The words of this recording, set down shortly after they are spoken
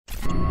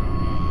Hey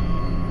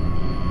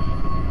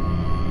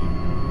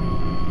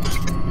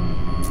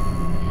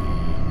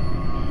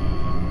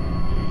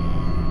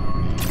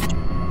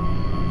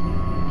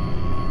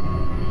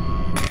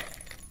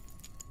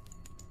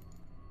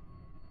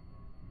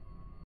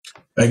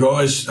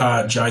guys,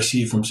 Jace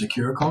here from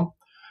Securicom.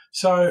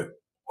 So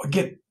I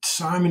get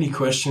so many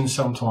questions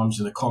sometimes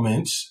in the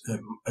comments.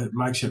 It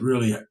makes it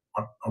really,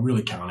 I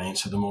really can't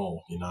answer them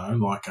all, you know,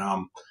 like,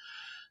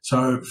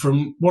 so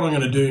from what I'm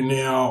going to do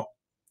now,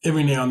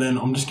 every now and then,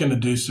 I'm just going to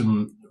do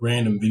some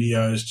random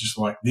videos just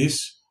like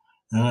this.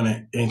 I'm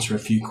going to answer a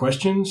few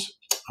questions,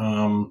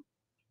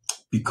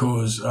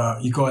 because,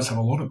 you guys have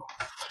a lot of them.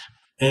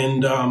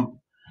 And,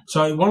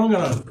 so what I'm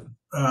going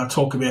to,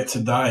 talk about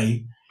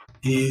today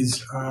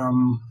is, I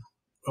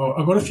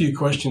got a few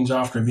questions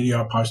after a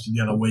video I posted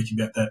the other week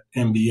about that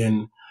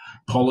NBN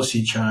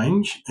policy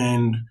change,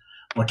 and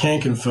I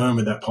can confirm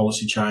with that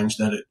policy change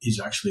that it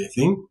is actually a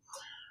thing.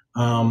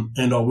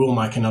 And I will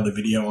make another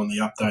video on the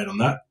update on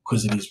that,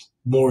 because it is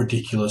more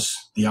ridiculous,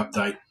 the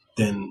update,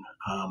 than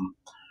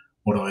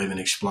what I even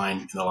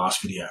explained in the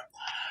last video.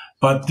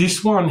 But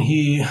this one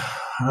here,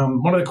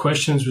 one of the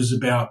questions was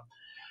about,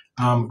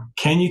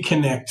 can you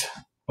connect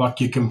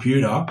like your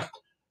computer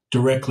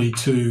directly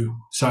to,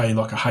 say,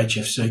 like a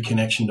HFC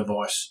connection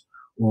device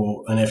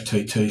or an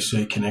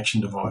FTTC connection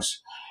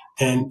device?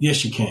 And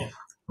yes, you can,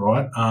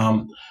 right?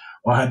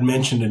 I had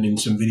mentioned it in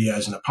some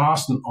videos in the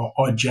past, and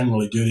I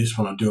generally do this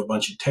when I do a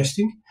bunch of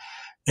testing.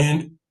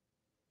 And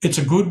it's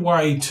a good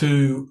way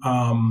to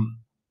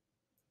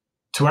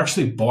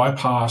actually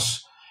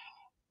bypass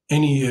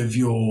any of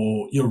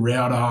your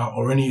router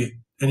or any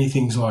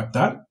things like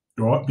that,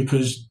 right?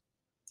 Because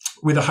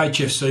with a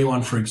HFC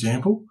one, for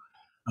example,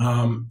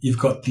 you've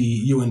got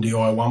the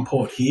UNDI1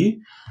 port here.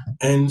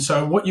 And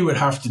so what you would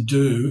have to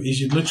do is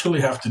you'd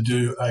literally have to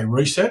do a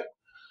reset.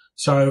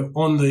 So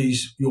on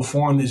these, you'll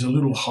find there's a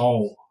little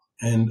hole,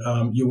 and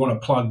you want to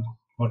plug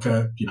like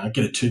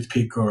get a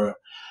toothpick or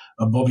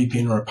a bobby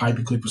pin or a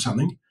paper clip or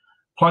something,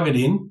 plug it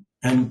in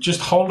and just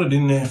hold it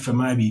in there for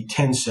maybe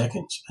 10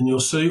 seconds. And you'll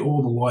see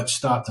all the lights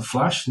start to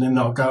flash, and then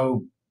they'll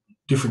go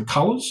different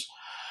colors.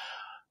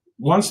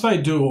 Once they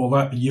do all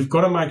that, you've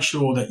got to make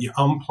sure that you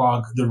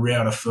unplug the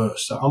router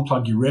first. So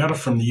unplug your router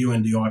from the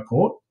UNDI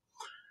port,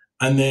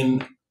 and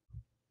then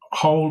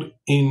hold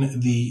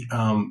in the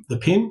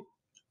pin.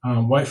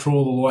 Wait for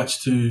all the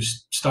lights to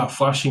start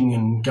flashing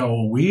and go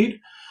all weird.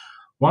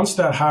 Once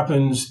that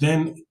happens,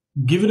 then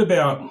give it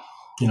about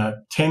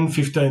 10,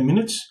 15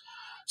 minutes,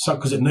 so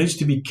because it needs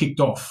to be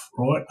kicked off,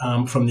 right,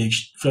 from the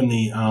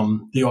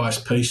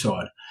ISP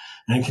side,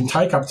 and it can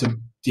take up to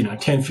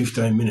 10,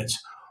 15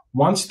 minutes.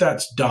 Once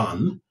that's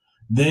done,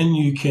 then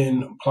you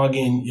can plug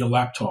in your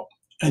laptop,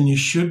 and you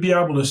should be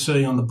able to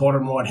see on the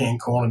bottom right-hand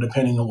corner,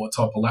 depending on what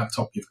type of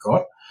laptop you've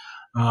got,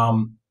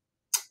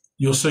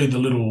 you'll see the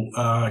little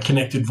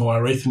connected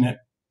via Ethernet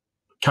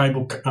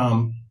cable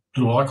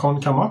little icon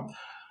come up,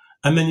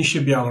 and then you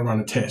should be able to run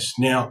a test.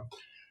 Now,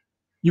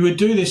 you would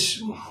do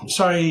this,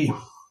 say,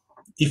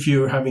 if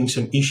you're having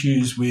some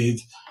issues with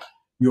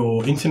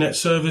your internet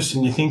service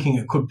and you're thinking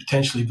it could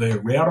potentially be a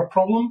router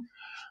problem.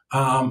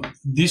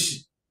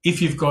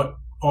 If you've got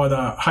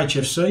either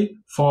HFC,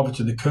 fibre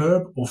to the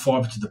curb, or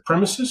fibre to the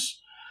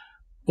premises,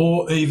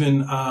 or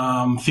even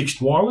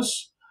fixed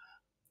wireless,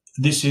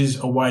 this is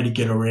a way to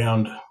get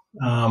around,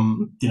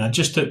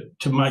 just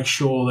to make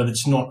sure that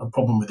it's not a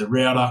problem with the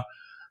router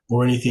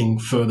or anything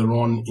further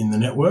on in the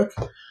network.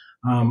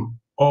 I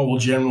will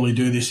generally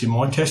do this in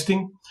my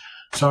testing,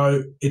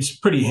 so it's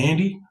pretty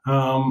handy.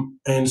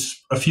 And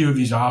a few of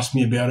you asked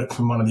me about it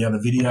from one of the other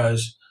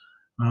videos,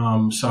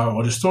 so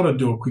I just thought I'd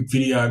do a quick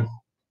video.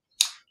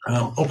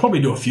 I'll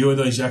probably do a few of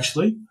these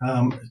actually.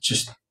 It's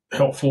just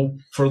helpful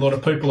for a lot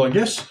of people, I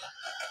guess.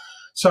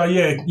 So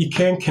yeah, you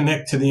can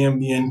connect to the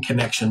NBN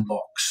connection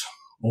box,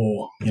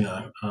 or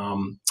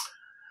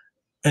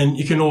and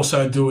you can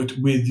also do it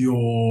with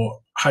your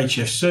your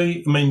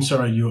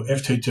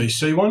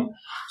FTTC one.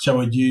 So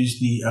I'd use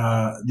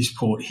this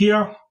port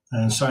here,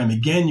 and same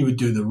again. You would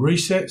do the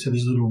reset. So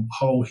there's a little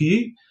hole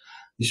here,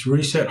 this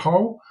reset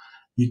hole.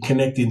 You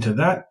connect into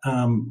that.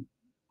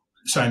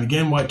 Same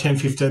again, wait 10,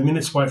 15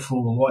 minutes, wait for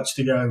all the lights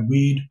to go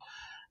weird,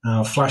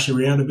 flash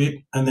around a bit,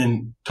 and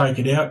then take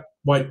it out,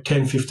 wait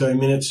 10, 15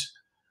 minutes,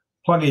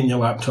 plug in your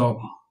laptop,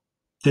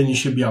 then you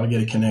should be able to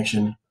get a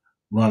connection,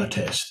 run a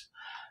test.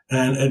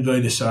 And it'd be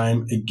the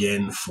same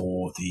again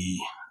for the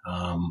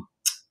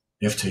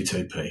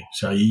FTTP.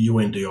 So your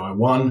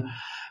UNDI1,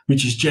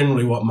 which is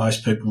generally what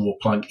most people will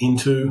plug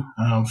into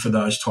for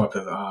those type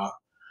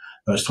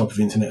of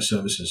internet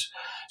services.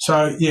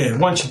 So yeah,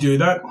 once you do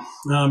that,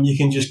 you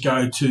can just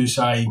go to,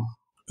 say,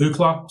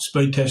 Ookla,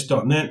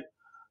 speedtest.net,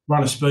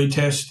 run a speed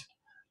test.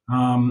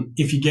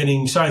 If you're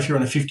getting, say, if you're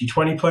on a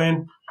 50/20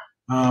 plan,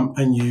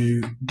 and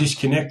you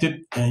disconnect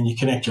it and you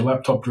connect your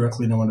laptop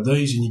directly to one of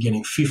these, and you're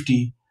getting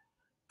 50,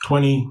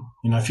 20,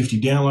 50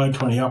 download,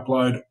 20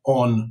 upload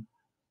on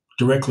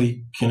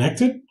directly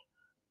connected,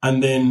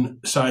 and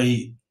then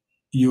say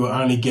you are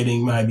only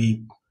getting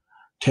maybe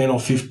 10 or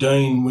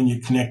 15 when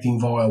you're connecting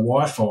via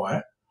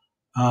Wi-Fi,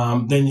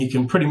 then you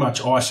can pretty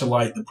much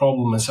isolate the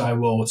problem and say,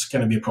 well, it's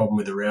going to be a problem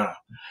with the router.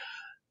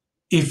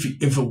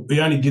 If we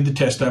only did the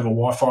test over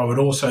Wi-Fi, I would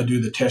also do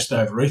the test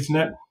over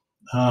Ethernet.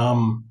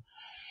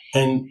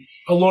 And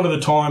a lot of the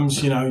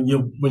times,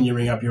 when you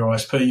ring up your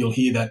ISP, you'll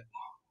hear that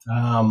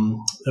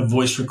a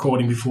voice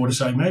recording before to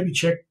say, maybe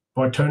check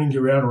by turning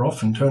your router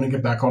off and turning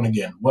it back on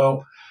again.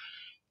 Well,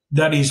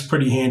 that is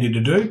pretty handy to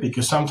do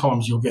because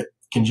sometimes you'll get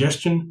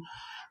congestion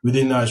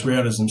within those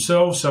routers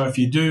themselves. So if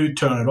you do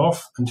turn it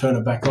off and turn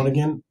it back on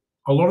again,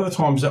 a lot of the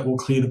times that will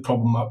clear the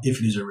problem up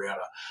if it is a router,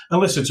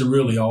 unless it's a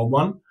really old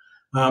one.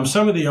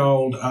 Some of the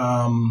old,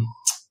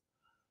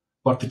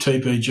 like the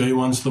TPG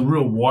ones, the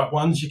real white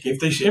ones, if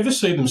you ever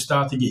see them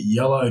start to get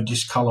yellow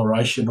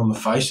discoloration on the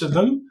face of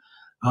them,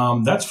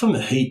 that's from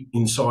the heat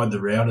inside the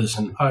routers.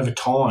 And over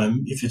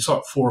time, if it's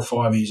like 4 or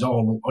 5 years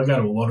old, I go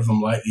to a lot of them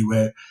lately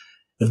where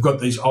they've got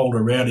these older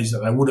routers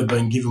that they would have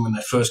been given when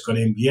they first got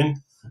NBN,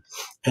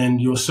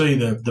 and you'll see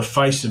the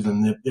face of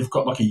them, they've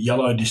got like a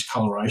yellow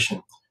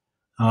discoloration.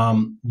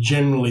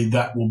 Generally,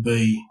 that will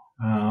be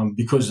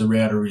because the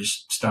router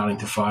is starting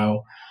to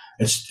fail.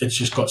 It's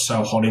just got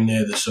so hot in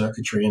there, the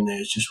circuitry in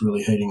there is just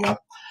really heating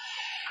up.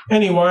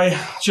 Anyway,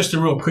 just a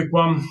real quick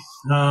one.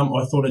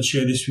 I thought I'd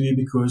share this with you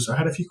because I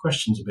had a few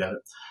questions about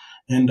it.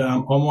 And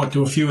I might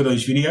do a few of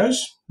these videos.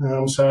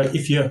 So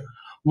if you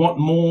want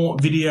more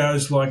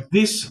videos like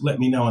this, let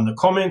me know in the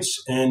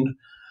comments and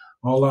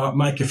I'll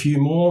make a few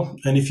more.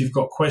 And if you've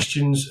got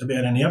questions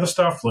about any other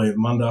stuff, leave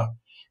them under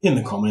in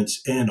the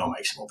comments and I'll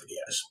make some more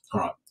videos. All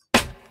right.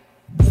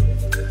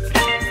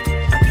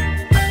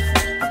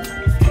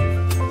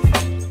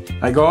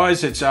 Hey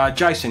guys, it's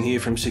Jason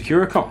here from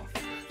Securicom.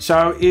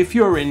 So if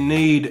you're in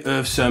need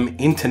of some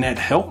internet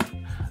help,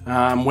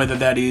 whether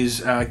that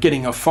is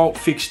getting a fault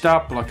fixed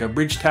up like a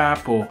bridge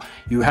tap, or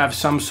you have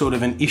some sort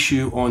of an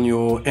issue on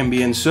your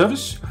NBN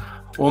service,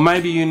 or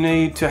maybe you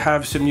need to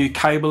have some new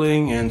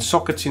cabling and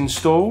sockets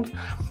installed,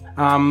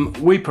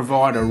 we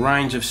provide a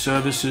range of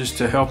services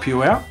to help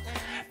you out.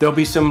 There'll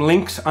be some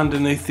links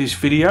underneath this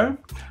video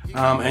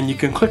and you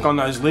can click on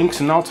those links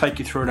and I'll take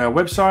you through to our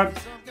website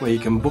where you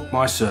can book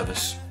my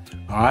service.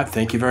 All right,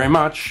 thank you very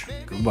much.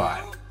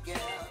 Goodbye.